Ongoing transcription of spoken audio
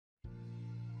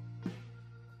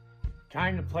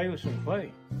time to play with some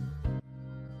clay.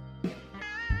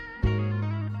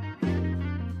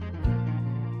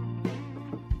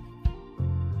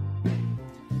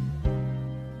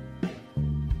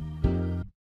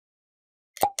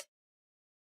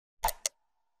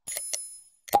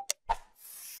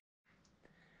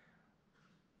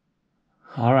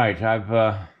 All right,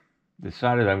 I've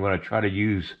decided I'm going to try to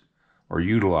use or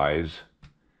utilize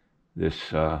this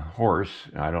horse.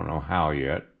 I don't know how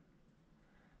yet,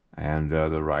 and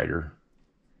the rider.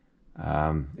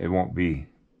 It won't be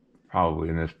probably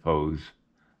in this pose.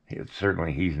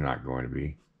 Certainly he's not going to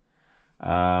be.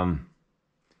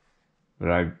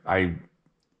 But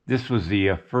this was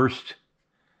the first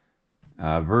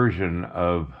version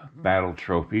of Battle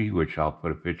Trophy, which I'll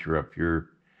put a picture up here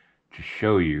to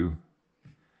show you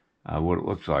what it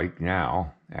looks like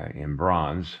now in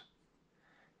bronze,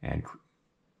 and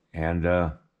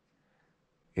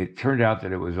it turned out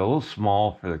that it was a little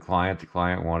small for the client. The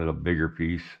client wanted a bigger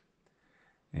piece,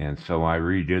 and so I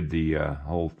redid the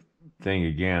whole thing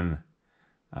again,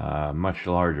 much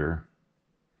larger.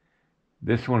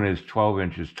 This one is 12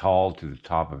 inches tall to the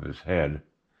top of his head,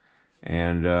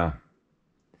 and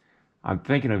I'm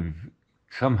thinking of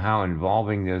somehow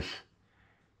involving this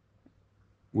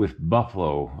with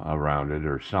buffalo around it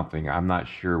or something. I'm not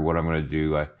sure what I'm going to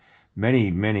do.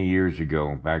 Many years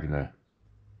ago, back in the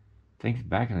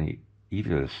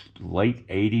either the late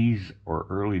 80s or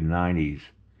early 90s,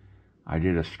 I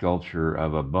did a sculpture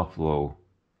of a buffalo.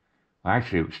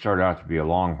 Actually, it started out to be a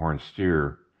longhorn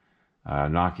steer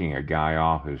knocking a guy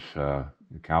off his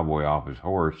cowboy off his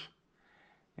horse,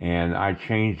 and I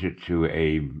changed it to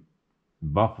a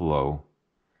buffalo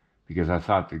because I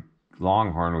thought the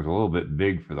longhorn was a little bit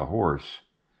big for the horse.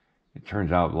 It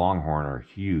turns out longhorn are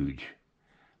huge.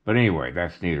 But anyway,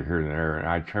 that's neither here nor there. And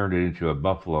I turned it into a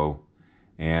buffalo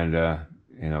and a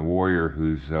warrior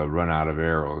who's run out of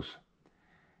arrows.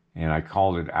 And I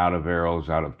called it Out of Arrows,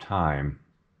 Out of Time.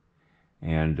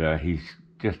 And he's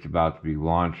just about to be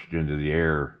launched into the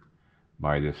air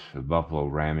by this buffalo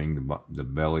ramming the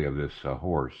belly of this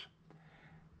horse.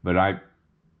 But I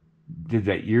did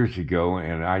that years ago,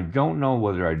 and I don't know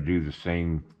whether I'd do the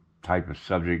same type of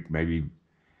subject, maybe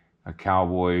a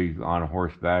cowboy on a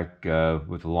horseback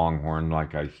with a longhorn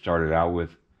like I started out with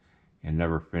and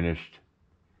never finished.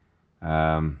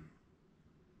 But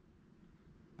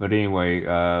anyway,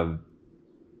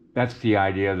 that's the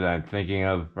idea that I'm thinking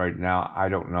of right now. I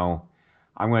don't know.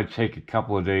 I'm going to take a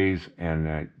couple of days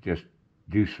and just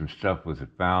do some stuff with the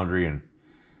foundry and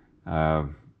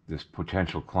this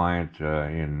potential client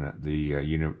in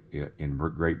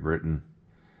Great Britain.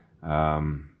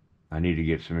 I need to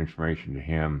get some information to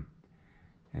him,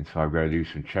 and so I've got to do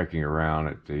some checking around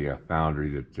at the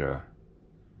foundry that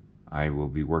I will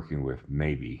be working with.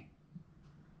 Maybe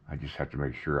I just have to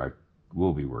make sure I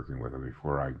will be working with them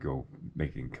before I go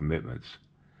making commitments.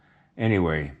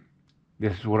 Anyway,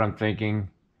 this is what I'm thinking.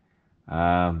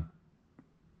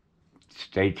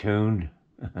 Stay tuned,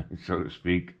 so to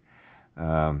speak.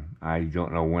 I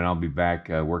don't know when I'll be back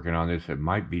working on this. It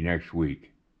might be next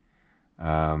week.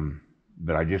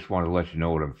 But I just want to let you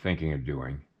know what I'm thinking of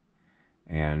doing,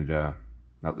 and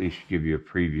at least give you a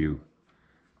preview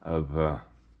of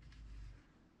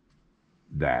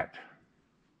that.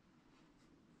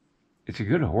 It's a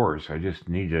good horse. I just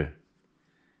need to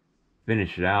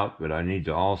finish it out, but I need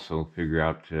to also figure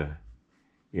out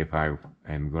if I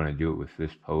am going to do it with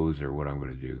this pose or what I'm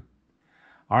going to do.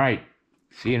 All right.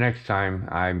 See you next time.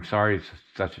 I'm sorry it's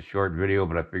such a short video,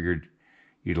 but I figured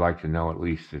you'd like to know at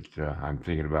least that I'm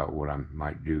thinking about what I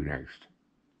might do next.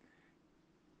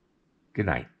 Good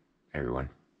night, everyone.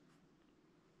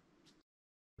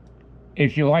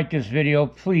 If you like this video,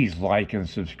 please like and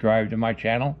subscribe to my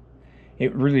channel.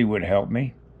 It really would help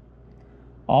me.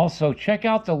 Also, check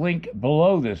out the link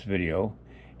below this video.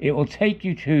 It will take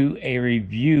you to a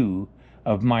review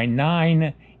of my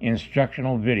 9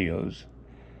 instructional videos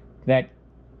that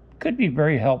could be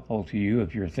very helpful to you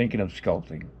if you're thinking of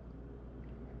sculpting.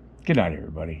 Good night,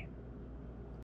 everybody.